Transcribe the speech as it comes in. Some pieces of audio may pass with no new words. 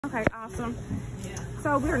Okay, awesome.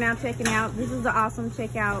 So we are now checking out. This is the awesome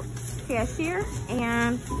checkout cashier,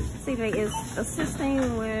 and CJ is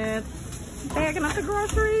assisting with bagging up the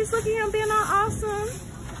groceries. Look at him being all awesome.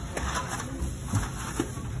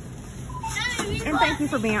 And thank you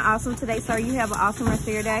for being awesome today, sir. You have an awesome rest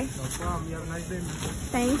of your day. No problem. You have a nice day.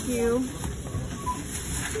 Thank you.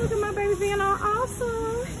 Look at my baby being all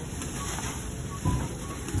awesome.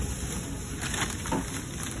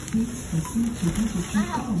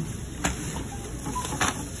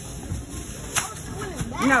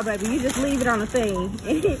 No, baby, you just leave it on the thing.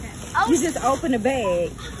 You just open the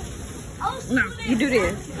bag. No, you do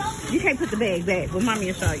this. You can't put the bag back, but mommy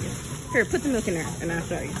will show you. Here, put the milk in there, and I'll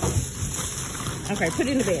show you. Okay, put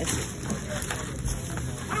it in the basket.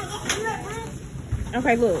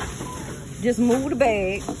 Okay, look. Just move the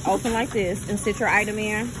bag, open like this, and sit your item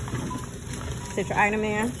in. Sit your item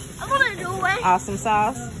in. I want to do it. Awesome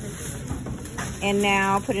sauce. And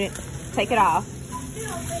now take it off.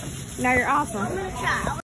 Now you're awesome. I'm going to try.